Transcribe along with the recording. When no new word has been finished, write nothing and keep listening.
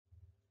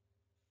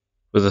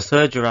With a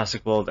third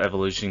Jurassic World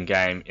Evolution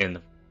game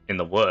in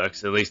the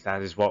works, at least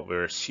that is what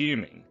we're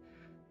assuming,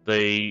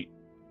 the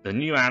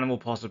new animal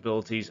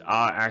possibilities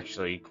are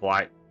actually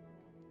quite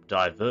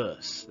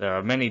diverse. There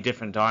are many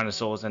different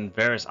dinosaurs and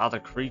various other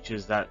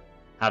creatures that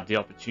have the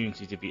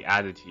opportunity to be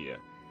added here.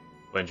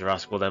 When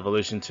Jurassic World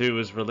Evolution 2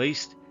 was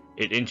released,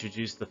 it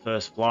introduced the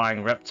first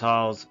flying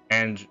reptiles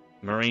and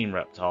marine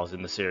reptiles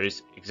in the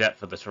series, except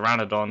for the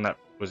Pteranodon that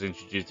was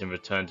introduced in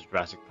Return to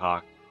Jurassic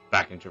Park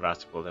back in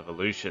Jurassic World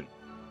Evolution.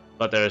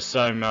 But there is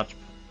so much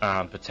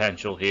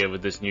potential here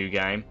with this new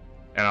game,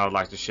 and I would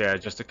like to share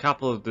just a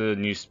couple of the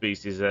new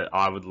species that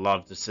I would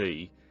love to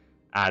see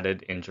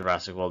added in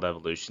Jurassic World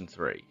Evolution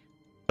 3.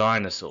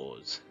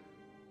 Dinosaurs.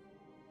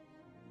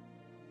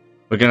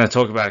 We're going to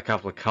talk about a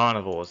couple of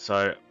carnivores.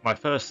 So my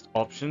first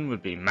option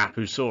would be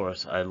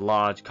Mapusaurus, a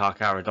large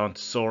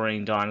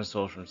Carcharodontosaurine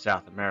dinosaur from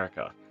South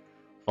America,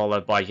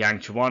 followed by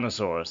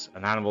Yangchuanosaurus,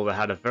 an animal that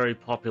had a very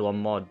popular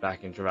mod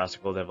back in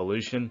Jurassic World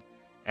Evolution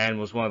and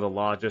was one of the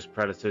largest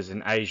predators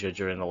in Asia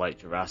during the late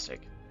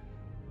Jurassic.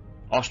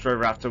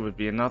 Ostroraptor would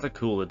be another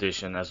cool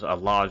addition as a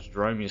large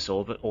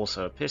dromaeosaur but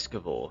also a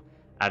piscivore,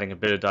 adding a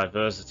bit of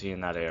diversity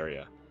in that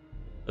area.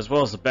 As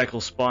well as the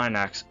Beckel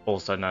spinax,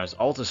 also known as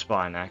Alta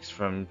spinax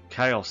from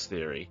Chaos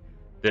Theory.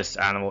 This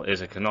animal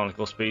is a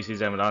canonical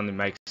species and would only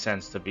make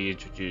sense to be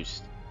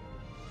introduced.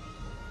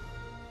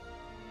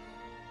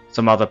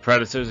 Some other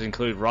predators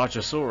include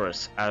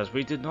Rajasaurus, as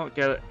we did not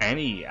get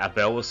any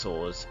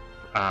Abelisaurs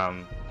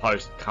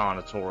post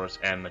Carnotaurus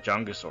and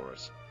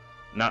Majungasaurus.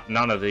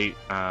 None of the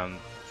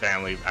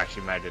family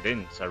actually made it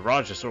in, so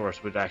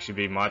Rajasaurus would actually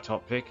be my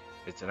top pick.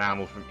 It's an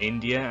animal from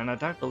India, and I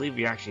don't believe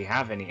we actually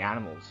have any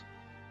animals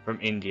from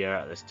India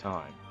at this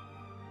time.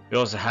 We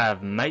also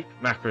have Mape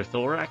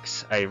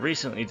Macrothorax, a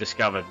recently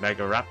discovered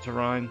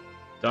Megaraptorine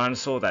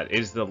dinosaur that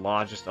is the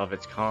largest of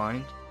its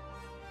kind.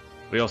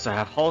 We also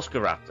have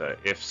Holscaraptor.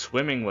 If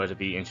swimming were to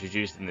be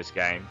introduced in this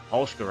game,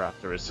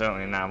 Holscaraptor is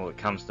certainly an animal that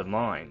comes to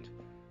mind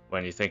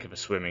when you think of a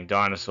swimming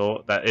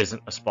dinosaur that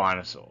isn't a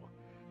Spinosaur.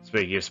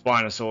 Speaking of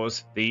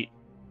Spinosaurs, the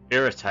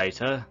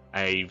Irritator,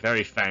 a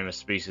very famous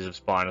species of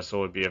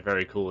Spinosaur, would be a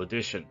very cool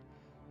addition.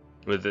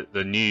 With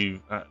the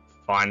new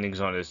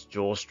findings on its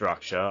jaw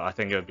structure, I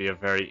think it would be a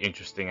very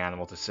interesting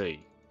animal to see.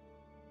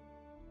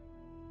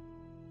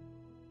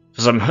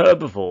 For some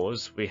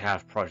herbivores, we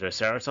have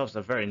Protoceratops,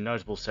 a very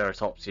notable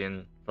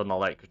ceratopsian from the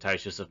late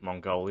Cretaceous of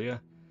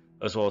Mongolia,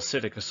 as well as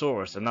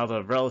Psittacosaurus,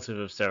 another relative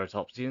of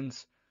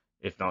ceratopsians,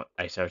 if not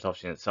a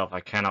ceratopsian itself, I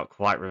cannot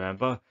quite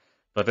remember,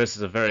 but this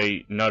is a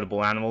very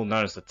notable animal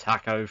known as the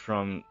Taco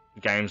from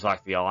games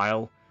like The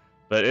Isle,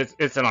 but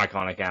it's an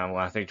iconic animal,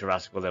 and I think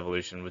Jurassic World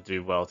Evolution would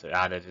do well to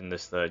add it in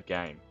this third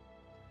game.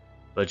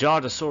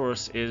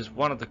 Bajadasaurus is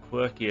one of the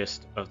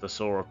quirkiest of the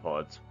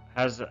sauropods,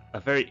 has a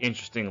very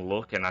interesting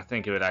look, and I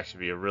think it would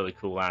actually be a really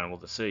cool animal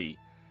to see.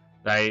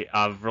 They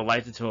are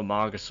related to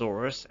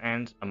Amargasaurus,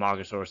 and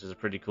Amargasaurus is a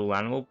pretty cool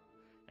animal,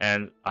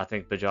 and I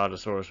think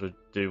Bajadasaurus would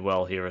do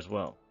well here as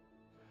well.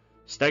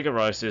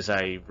 Stegosaurus is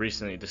a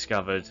recently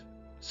discovered,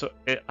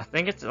 I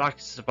think it's like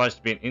supposed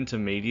to be an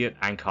intermediate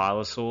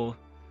ankylosaur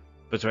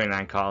between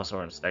an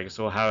ankylosaur and a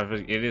stegosaur. However,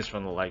 it is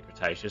from the late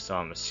Cretaceous, so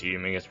I'm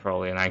assuming it's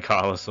probably an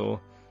ankylosaur.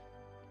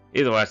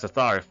 Either way, it's a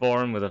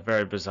Thyreophorus with a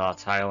very bizarre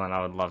tail, and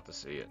I would love to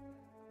see it.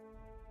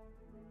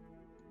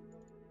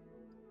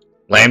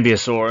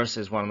 Lambeosaurus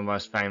is one of the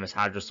most famous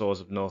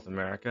hadrosaurs of North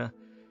America,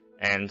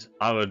 and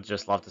I would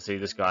just love to see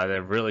this guy.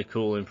 They're really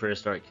cool in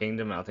Prehistoric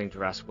Kingdom, and I think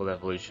Jurassic World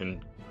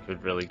Evolution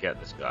could really get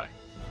this guy.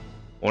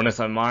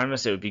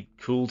 Ornithomimus, it would be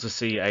cool to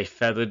see a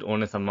feathered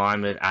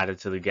ornithomimid added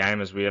to the game,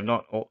 as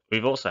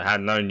we've also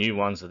had no new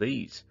ones of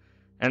these,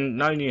 and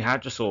no new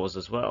hadrosaurs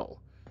as well.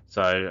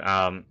 So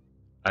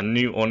a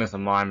new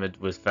ornithomimid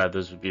with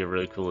feathers would be a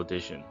really cool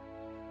addition.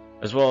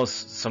 As well as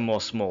some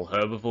more small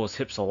herbivores,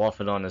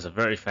 Hypsilophodon is a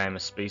very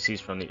famous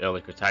species from the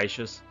early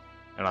Cretaceous,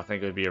 and I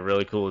think it would be a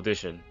really cool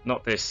addition.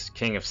 Not this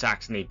King of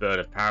Saxony bird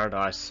of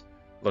paradise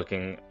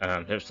looking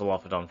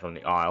Hypsilophodon from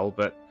the Isle,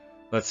 but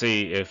let's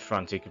see if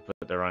Frontier could put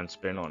their own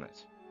spin on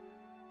it.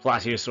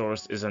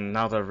 Plateosaurus is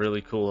another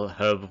really cool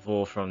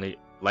herbivore from the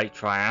late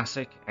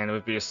Triassic, and it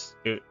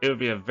would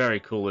be a very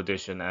cool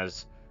addition,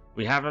 as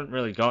we haven't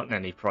really gotten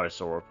any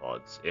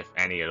prosauropods, if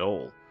any at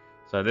all,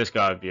 so this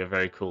guy would be a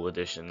very cool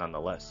addition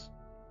nonetheless.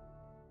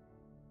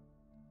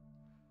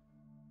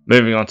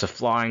 Moving on to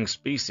flying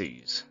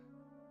species.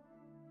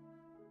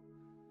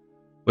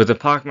 With the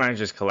Park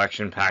Manager's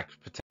Collection pack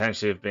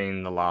potentially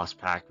being the last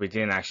pack, we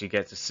didn't actually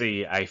get to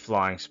see a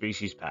flying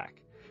species pack.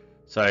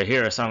 So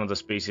here are some of the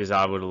species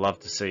I would love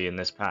to see in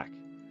this pack.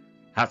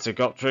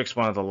 Hatzegopteryx,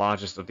 one of the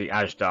largest of the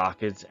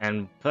Ashdarchids,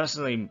 and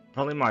personally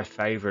probably my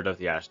favourite of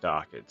the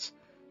Ashdarchids.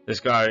 This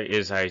guy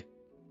is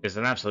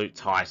an absolute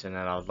titan,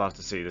 and I'd love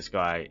to see this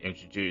guy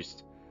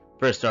introduced.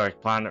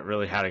 Prehistoric Planet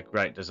really had a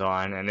great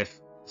design, and if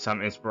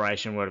some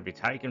inspiration were to be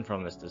taken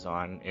from this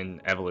design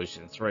in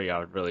Evolution 3, I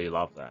would really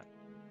love that.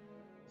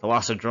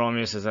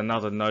 Thalassodromeus is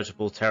another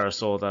notable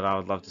pterosaur that I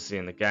would love to see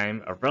in the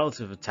game, a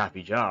relative of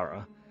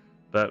Tapijara,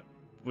 but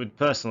with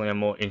personally a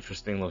more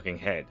interesting looking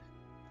head.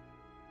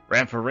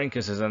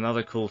 Rhamphorhynchus is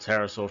another cool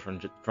pterosaur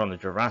from the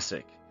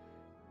Jurassic,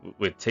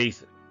 with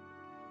teeth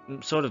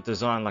sort of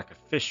designed like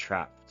a fish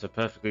trap to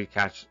perfectly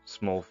catch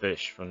small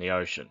fish from the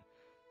ocean.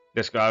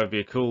 This guy would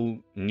be a cool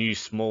new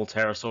small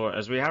pterosaur,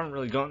 as we haven't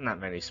really gotten that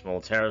many small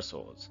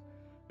pterosaurs.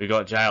 We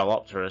got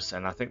Jailopterus,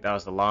 and I think that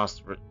was the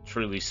last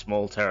truly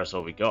small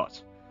pterosaur we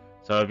got.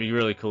 So it'd be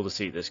really cool to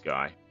see this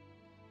guy.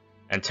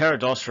 And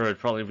Pterodaustera would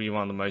probably be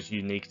one of the most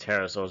unique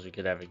pterosaurs we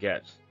could ever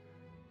get,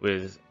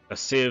 with a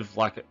sieve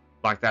like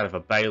that of a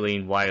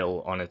baleen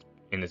whale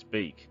in its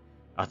beak.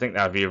 I think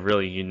that would be a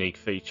really unique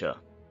feature.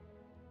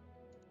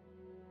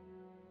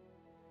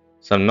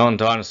 Some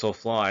non-dinosaur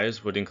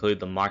flyers would include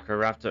the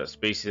Microraptor, a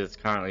species that's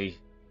currently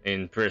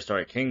in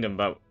Prehistoric Kingdom,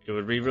 but it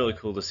would be really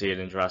cool to see it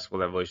in Jurassic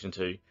World Evolution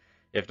 2.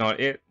 If not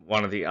it,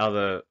 one of the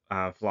other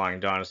flying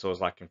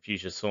dinosaurs like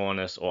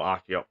Confuciusaurus or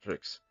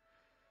Archaeopteryx.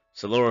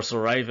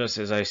 Coelurosaurus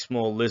is a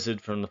small lizard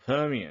from the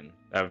Permian.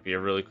 That would be a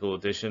really cool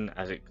addition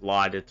as it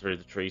glided through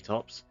the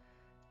treetops.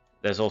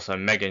 There's also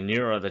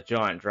Meganeura, the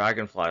giant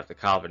dragonfly of the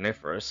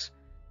Carboniferous.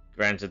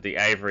 Granted, the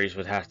aviaries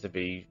would have to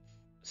be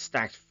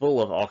stacked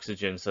full of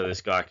oxygen so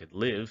this guy could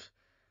live,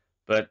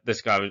 but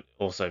this guy would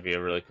also be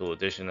a really cool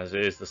addition as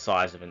it is the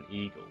size of an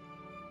eagle.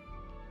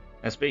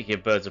 And speaking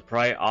of birds of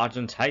prey,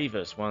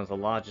 Argentavis, one of the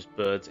largest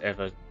birds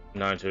ever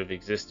known to have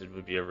existed,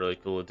 would be a really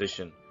cool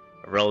addition.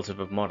 A relative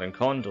of modern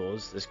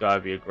condors, this guy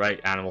would be a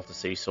great animal to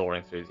see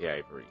soaring through the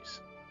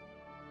aviaries.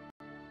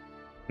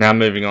 Now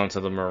moving on to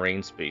the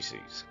marine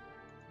species.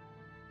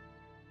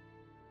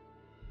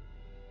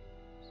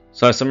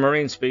 So some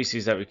marine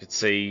species that we could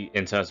see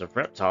in terms of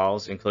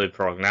reptiles include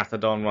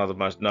Prognathodon, one of the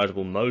most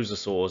notable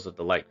mosasaurs of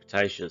the late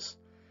Cretaceous,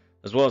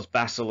 as well as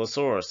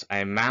Basilosaurus,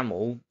 a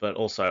mammal but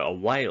also a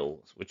whale,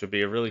 which would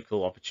be a really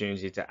cool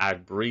opportunity to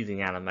add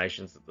breathing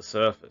animations at the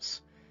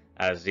surface,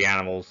 as the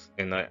animals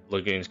in the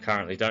lagoons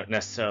currently don't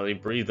necessarily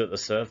breathe at the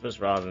surface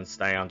rather than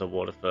stay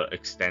underwater for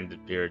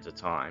extended periods of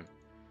time.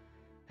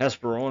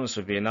 Hesperornis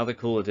would be another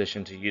cool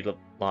addition to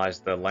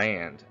utilize the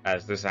land,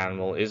 as this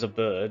animal is a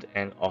bird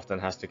and often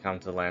has to come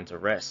to land to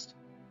rest,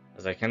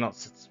 as they cannot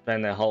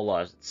spend their whole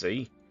lives at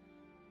sea.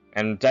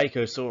 And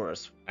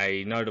Dacosaurus,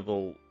 a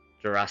notable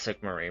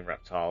Jurassic marine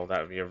reptile,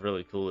 that would be a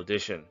really cool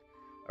addition.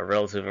 A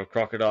relative of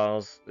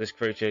crocodiles, this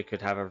creature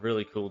could have a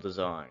really cool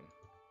design.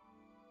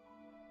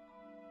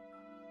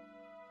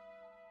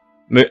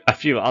 A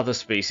few other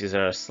species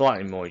that are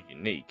slightly more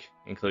unique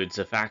include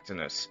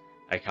Zephactinus,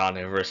 a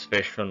carnivorous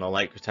fish from the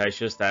late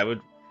Cretaceous that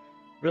would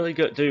really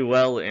do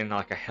well in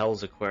like a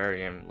Hell's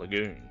Aquarium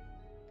lagoon.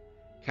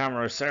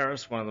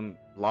 Camarasaurus, one of the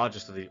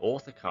largest of the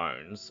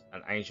orthocones,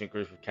 an ancient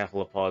group of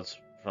cephalopods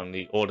from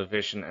the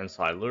Ordovician and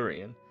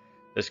Silurian.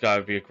 This guy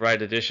would be a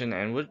great addition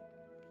and would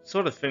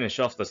sort of finish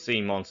off the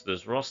sea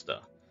monsters roster.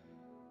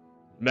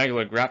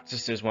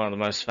 Megalograptus is one of the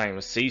most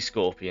famous sea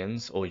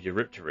scorpions, or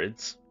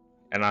eurypterids,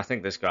 and I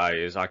think this guy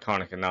is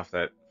iconic enough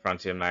that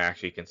Frontier may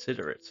actually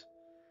consider it.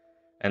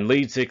 And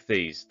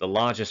Leedsichthys, the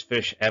largest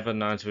fish ever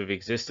known to have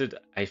existed,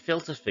 a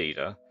filter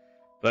feeder,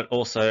 but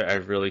also a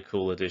really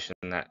cool addition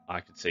that I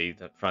could see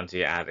the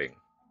Frontier adding.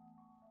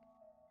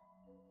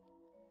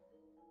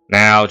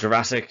 Now,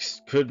 Jurassic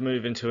could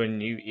move into a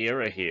new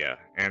era here,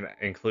 and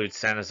include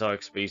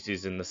Cenozoic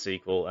species in the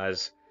sequel,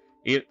 as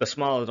the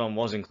Smilodon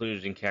was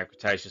included in Camp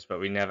Cretaceous, but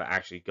we never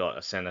actually got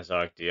a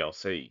Cenozoic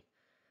DLC.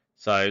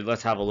 So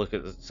let's have a look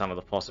at some of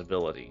the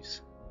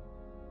possibilities.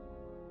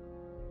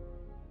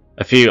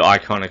 A few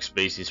iconic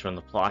species from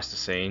the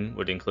Pleistocene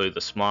would include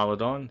the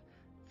Smilodon,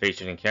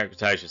 featured in Camp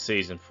Cretaceous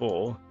Season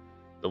 4,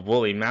 the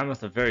woolly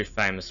mammoth, a very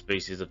famous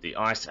species of the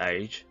Ice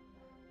Age,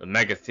 the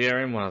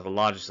Megatherium, one of the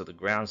largest of the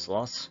ground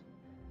sloths,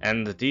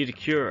 and the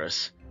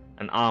Didicurus,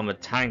 an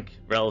armoured tank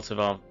relative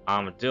of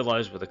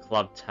armadillos with a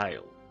clubbed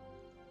tail.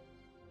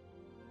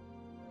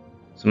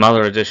 Some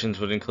other additions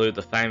would include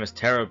the famous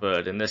terror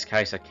bird, in this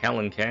case a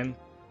Kelenken,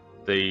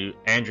 the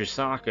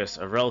Andrewsarchus,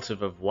 a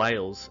relative of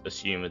whales,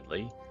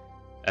 assumedly,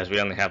 as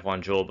we only have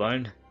one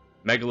jawbone,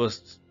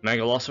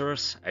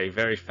 Megalosaurus, a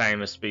very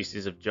famous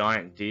species of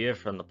giant deer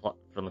from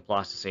the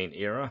Pleistocene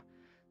era.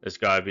 This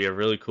guy would be a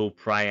really cool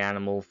prey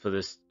animal for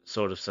this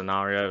sort of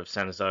scenario of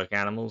Cenozoic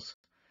animals.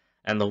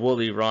 And the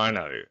woolly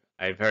rhino,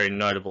 a very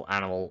notable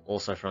animal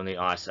also from the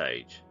Ice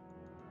Age.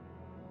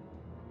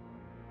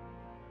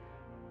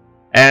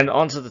 And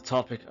onto the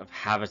topic of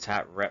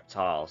habitat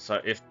reptiles. So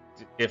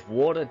if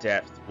water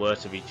depth were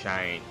to be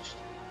changed,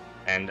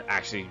 and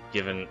actually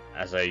given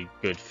as a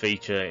good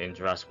feature in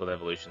Jurassic World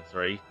Evolution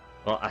 3,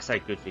 well, I say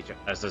good feature,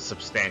 as a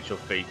substantial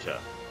feature,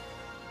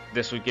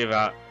 this would give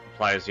our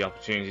players the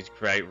opportunity to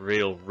create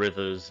real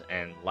rivers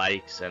and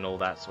lakes and all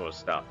that sort of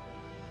stuff.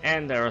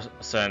 And there are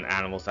certain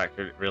animals that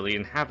could really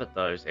inhabit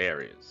those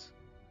areas.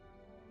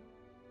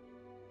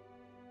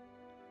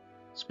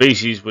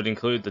 Species would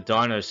include the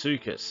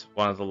Dinosuchus,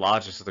 one of the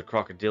largest of the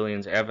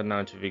crocodilians ever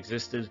known to have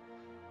existed,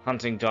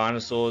 hunting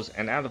dinosaurs,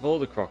 and out of all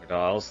the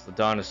crocodiles, the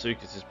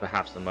Dinosuchus is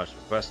perhaps the most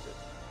requested.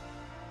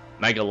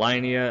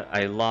 Megalania,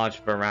 a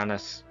large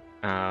Varanus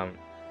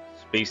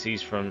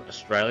species from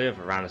Australia.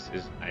 Varanus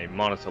is a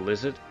monitor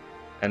lizard,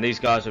 And these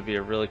guys would be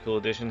a really cool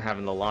addition,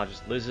 having the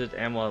largest lizard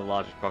and one of the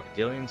largest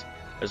crocodilians,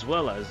 as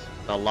well as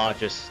the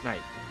largest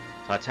snake.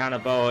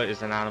 Titanoboa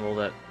is an animal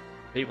that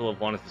people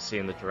have wanted to see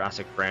in the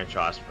Jurassic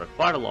franchise for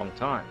quite a long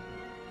time.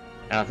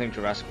 And I think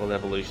Jurassic World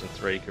Evolution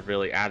 3 could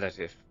really add it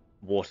if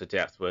water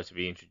depth were to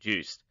be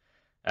introduced,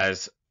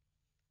 as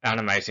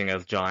animating a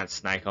giant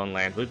snake on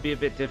land would be a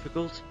bit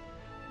difficult,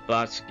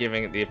 but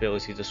giving it the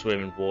ability to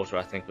swim in water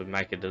I think would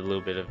make it a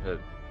little bit of a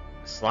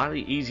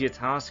slightly easier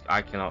task.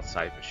 I cannot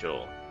say for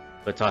sure,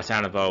 but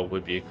Titanoboa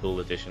would be a cool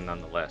addition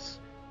nonetheless.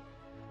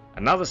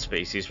 Another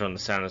species from the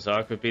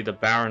Cenozoic would be the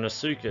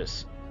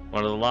Baronosuchus,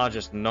 one of the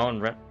largest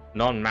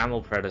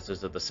non-mammal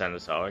predators of the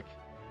Cenozoic.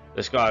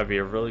 This guy would be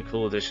a really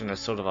cool addition as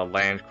sort of a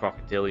land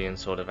crocodilian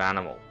sort of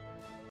animal.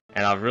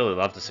 And I'd really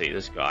love to see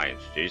this guy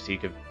introduced. He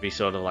could be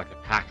sort of like a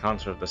pack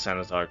hunter of the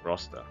Cenozoic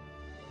roster.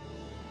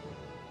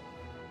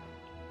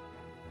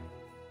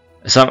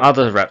 Some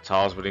other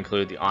reptiles would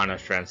include the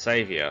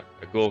Inostransavia,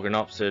 a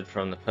gorgonopsid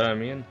from the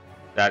Permian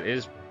that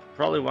is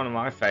probably one of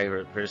my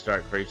favourite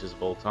prehistoric creatures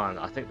of all time.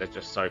 I think they're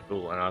just so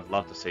cool, and I'd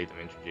love to see them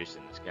introduced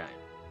in this game.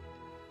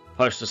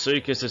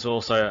 Postosuchus is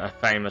also a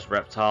famous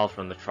reptile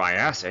from the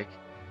Triassic,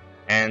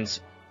 and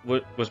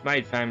was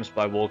made famous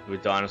by walking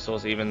with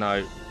dinosaurs, even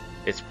though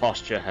its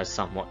posture has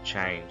somewhat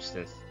changed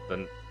since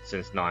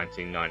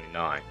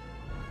 1999.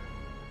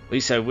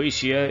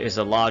 Lysowitia is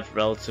a large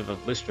relative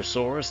of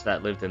Lystrosaurus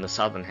that lived in the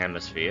southern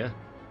hemisphere,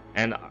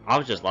 and I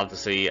would just love to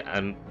see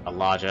a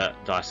larger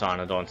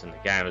Dicynodont in the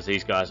game, as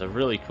these guys are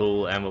really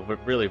cool and were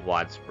really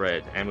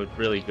widespread and would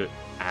really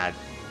add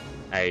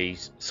a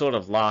sort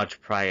of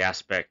large prey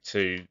aspect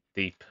to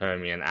the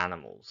Permian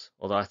animals.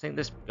 Although I think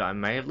this guy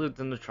may have lived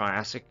in the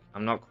Triassic,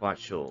 I'm not quite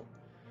sure.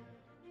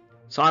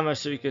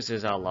 Simosuchus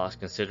is our last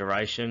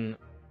consideration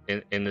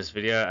in this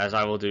video, as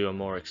I will do a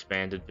more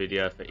expanded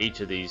video for each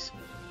of these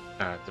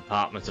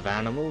departments of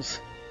animals.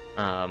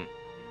 And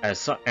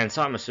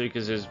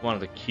Simosuchus is one of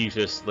the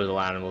cutest little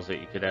animals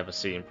that you could ever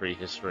see in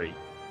prehistory.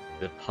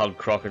 The pug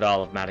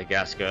crocodile of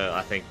Madagascar,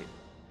 I think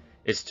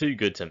it's too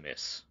good to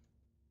miss.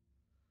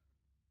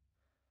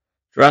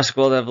 Jurassic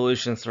World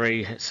Evolution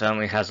 3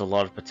 certainly has a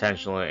lot of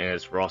potential in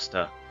its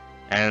roster,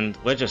 and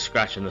we're just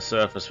scratching the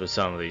surface with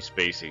some of these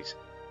species.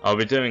 I'll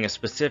be doing a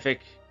specific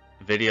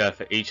video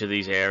for each of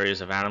these areas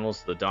of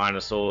animals: the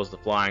dinosaurs, the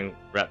flying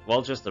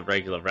just the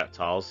regular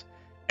reptiles,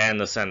 and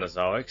the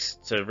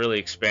Cenozoics, to really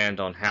expand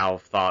on how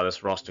far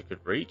this roster could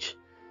reach.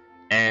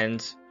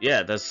 And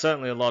yeah, there's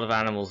certainly a lot of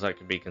animals that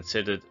could be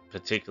considered,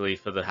 particularly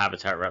for the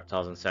habitat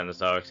reptiles and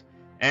Cenozoics,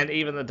 and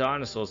even the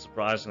dinosaurs.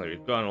 Surprisingly,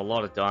 we've gotten a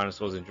lot of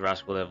dinosaurs in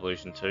Jurassic World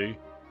Evolution 2,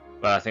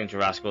 but I think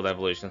Jurassic World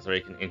Evolution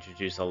 3 can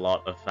introduce a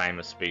lot of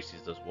famous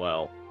species as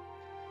well.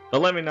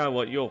 But let me know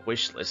what your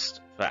wish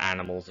list for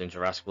animals in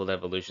Jurassic World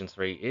Evolution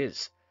 3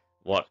 is.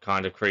 What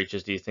kind of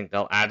creatures do you think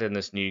they'll add in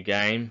this new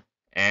game?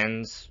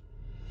 And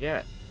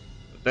yeah,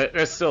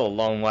 there's still a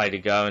long way to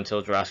go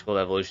until Jurassic World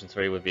Evolution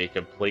 3 would be a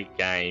complete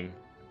game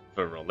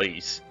for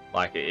release.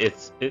 Like,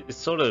 it's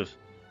sort of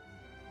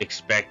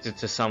expected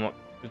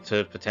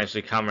to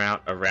potentially come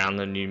out around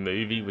the new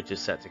movie, which is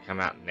set to come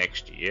out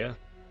next year.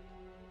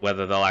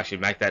 Whether they'll actually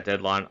make that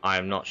deadline, I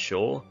am not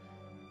sure.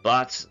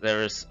 But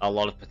there is a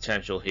lot of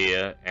potential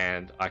here,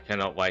 and I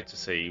cannot wait to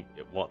see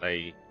what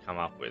they come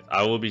up with.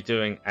 I will be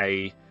doing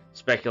a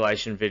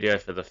speculation video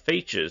for the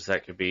features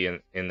that could be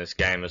in this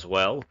game as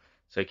well,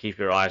 so keep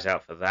your eyes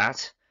out for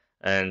that.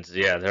 And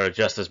yeah, there are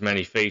just as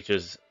many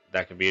features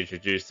that can be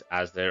introduced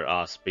as there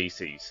are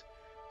species.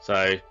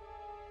 So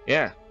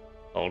yeah,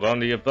 hold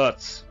on to your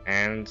butts,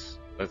 and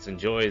let's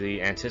enjoy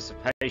the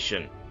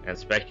anticipation and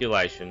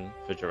speculation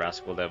for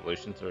Jurassic World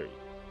Evolution 3.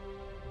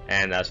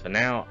 And as for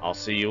now, I'll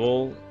see you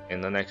all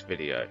in the next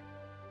video.